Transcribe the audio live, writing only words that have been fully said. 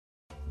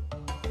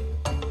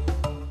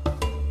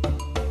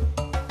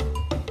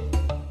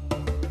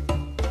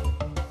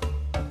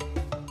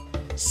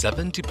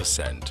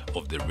70%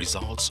 of the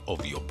results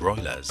of your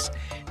broilers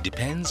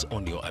depends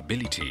on your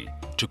ability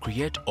to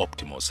create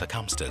optimal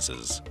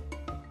circumstances.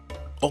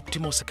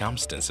 Optimal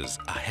circumstances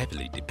are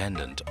heavily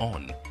dependent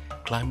on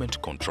climate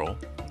control,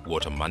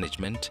 water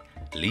management,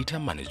 litter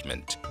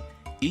management.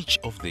 Each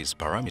of these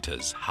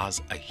parameters has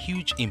a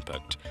huge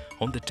impact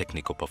on the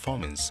technical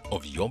performance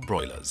of your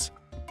broilers.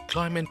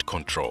 Climate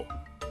control.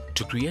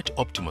 To create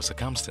optimal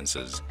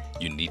circumstances,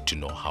 you need to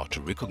know how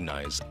to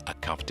recognize a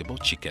comfortable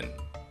chicken.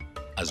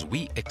 As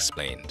we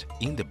explained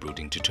in the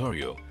brooding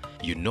tutorial,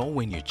 you know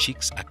when your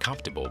chicks are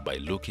comfortable by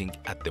looking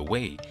at the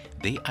way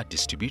they are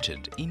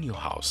distributed in your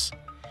house.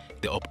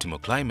 The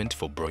optimal climate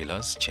for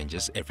broilers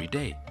changes every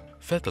day.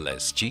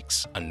 Featherless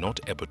chicks are not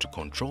able to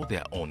control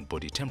their own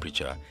body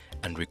temperature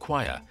and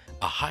require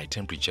a high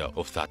temperature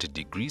of 30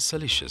 degrees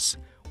Celsius,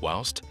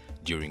 whilst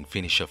during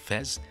finisher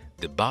phase,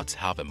 the birds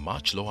have a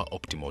much lower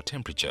optimal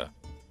temperature.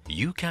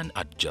 You can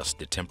adjust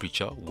the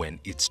temperature when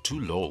it's too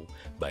low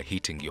by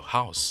heating your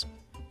house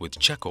with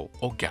charcoal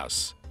or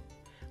gas.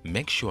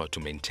 Make sure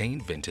to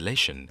maintain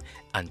ventilation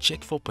and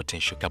check for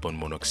potential carbon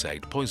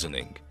monoxide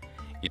poisoning.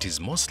 It is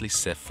mostly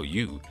safe for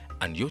you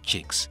and your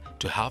chicks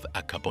to have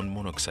a carbon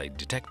monoxide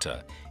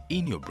detector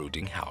in your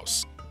brooding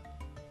house.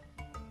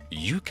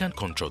 You can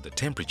control the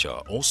temperature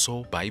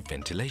also by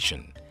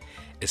ventilation,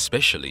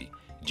 especially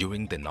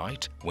during the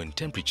night when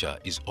temperature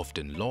is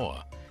often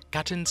lower.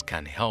 Curtains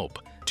can help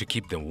to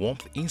keep the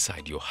warmth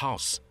inside your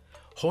house.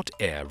 Hot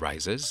air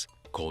rises,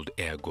 cold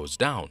air goes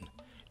down.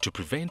 To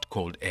prevent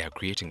cold air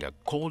creating a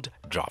cold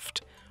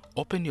draft,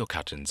 open your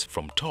curtains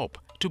from top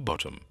to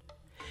bottom.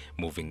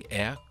 Moving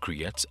air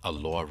creates a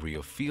lower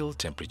real field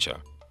temperature.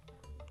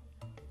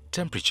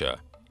 Temperature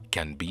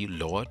can be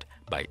lowered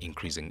by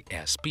increasing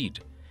air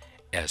speed.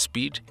 Air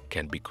speed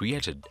can be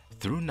created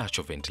through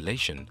natural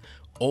ventilation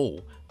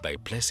or by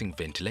placing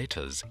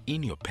ventilators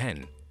in your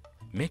pen.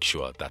 Make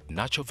sure that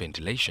natural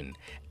ventilation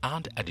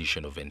and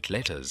additional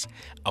ventilators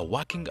are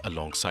working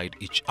alongside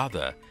each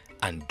other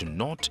and do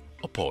not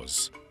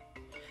oppose.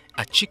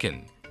 A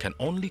chicken can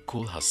only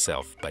cool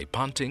herself by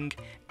panting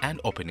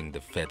and opening the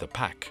feather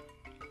pack.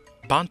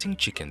 Panting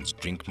chickens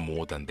drink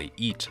more than they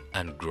eat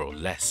and grow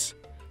less.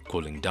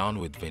 Cooling down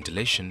with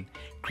ventilation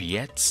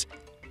creates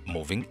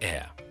moving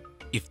air.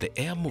 If the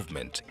air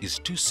movement is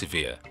too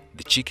severe,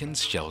 the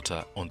chickens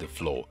shelter on the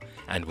floor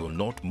and will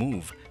not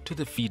move to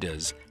the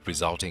feeders,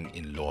 resulting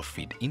in lower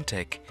feed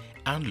intake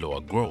and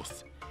lower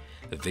growth.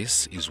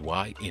 This is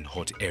why in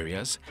hot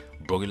areas,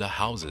 broiler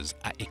houses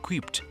are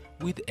equipped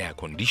with air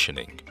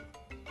conditioning.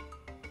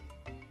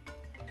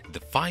 The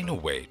final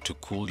way to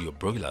cool your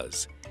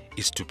broilers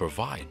is to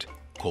provide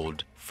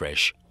cold,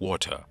 fresh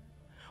water.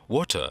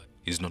 Water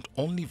is not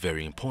only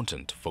very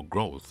important for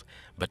growth,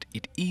 but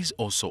it is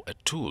also a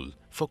tool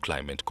for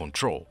climate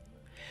control.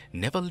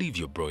 Never leave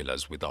your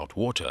broilers without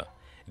water.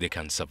 They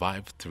can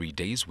survive 3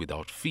 days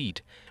without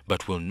feed,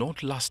 but will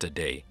not last a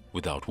day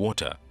without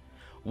water.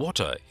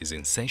 Water is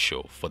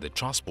essential for the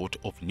transport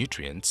of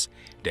nutrients,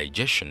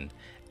 digestion,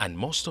 and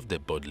most of the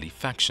bodily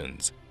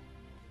functions.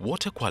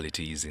 Water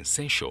quality is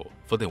essential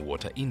for the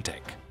water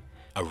intake.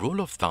 A rule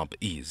of thumb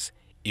is,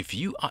 if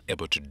you are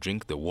able to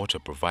drink the water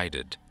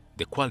provided,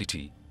 the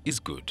quality is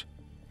good.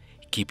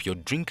 Keep your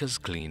drinkers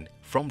clean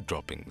from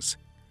droppings.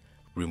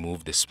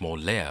 Remove the small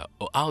layer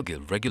or algae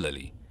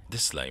regularly, the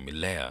slimy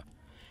layer.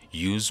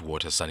 Use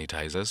water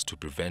sanitizers to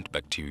prevent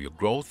bacterial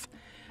growth.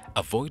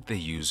 Avoid the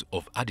use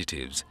of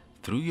additives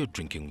through your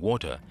drinking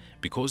water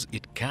because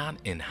it can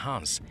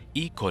enhance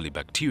E. coli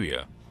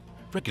bacteria.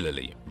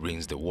 Regularly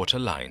rinse the water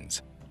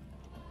lines.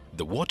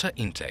 The water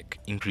intake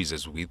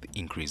increases with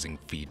increasing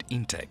feed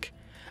intake.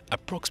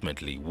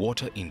 Approximately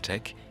water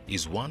intake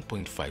is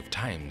 1.5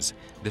 times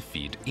the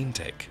feed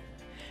intake.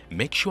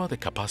 Make sure the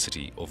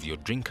capacity of your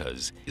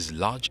drinkers is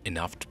large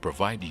enough to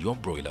provide your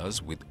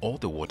broilers with all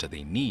the water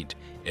they need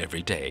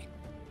every day.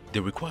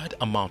 The required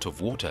amount of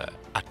water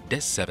at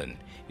day 7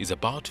 is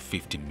about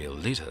 50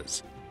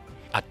 milliliters.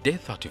 At day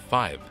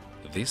 35,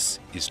 this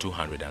is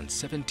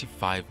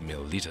 275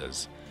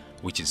 milliliters,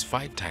 which is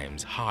 5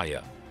 times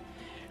higher.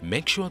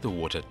 Make sure the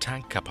water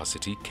tank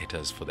capacity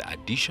caters for the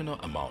additional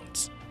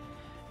amounts.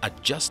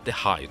 Adjust the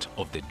height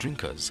of the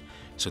drinkers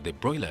so the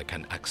broiler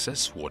can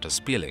access water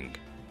spilling.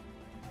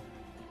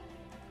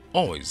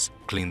 Always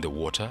clean the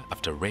water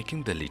after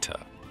raking the litter.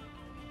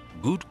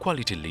 Good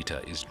quality litter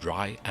is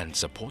dry and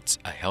supports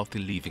a healthy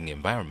living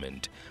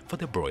environment for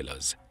the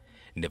broilers.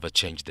 Never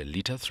change the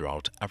litter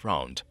throughout a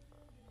round.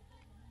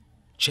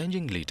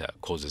 Changing litter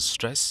causes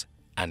stress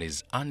and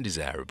is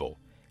undesirable.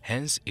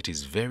 Hence, it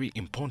is very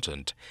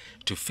important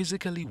to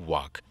physically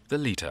work the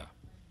litter.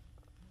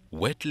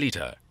 Wet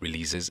litter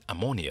releases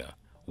ammonia,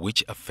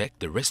 which affect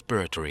the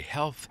respiratory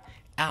health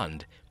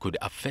and could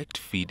affect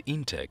feed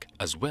intake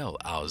as well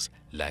as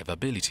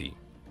livability.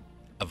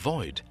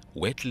 Avoid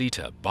wet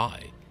litter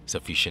by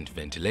sufficient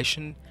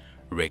ventilation,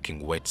 raking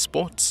wet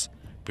spots,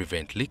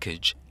 prevent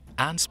leakage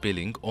and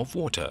spilling of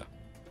water.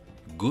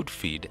 Good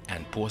feed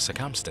and poor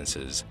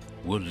circumstances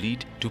will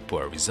lead to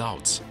poor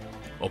results.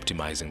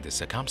 Optimizing the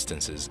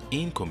circumstances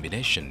in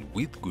combination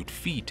with good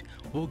feed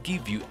will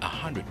give you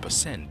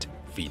 100%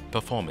 feed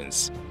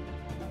performance.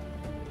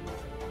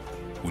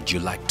 Would you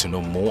like to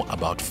know more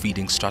about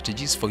feeding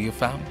strategies for your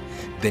farm?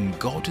 Then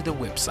go to the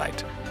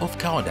website of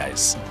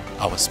Koudijs.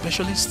 Our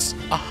specialists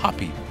are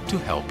happy to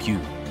help you.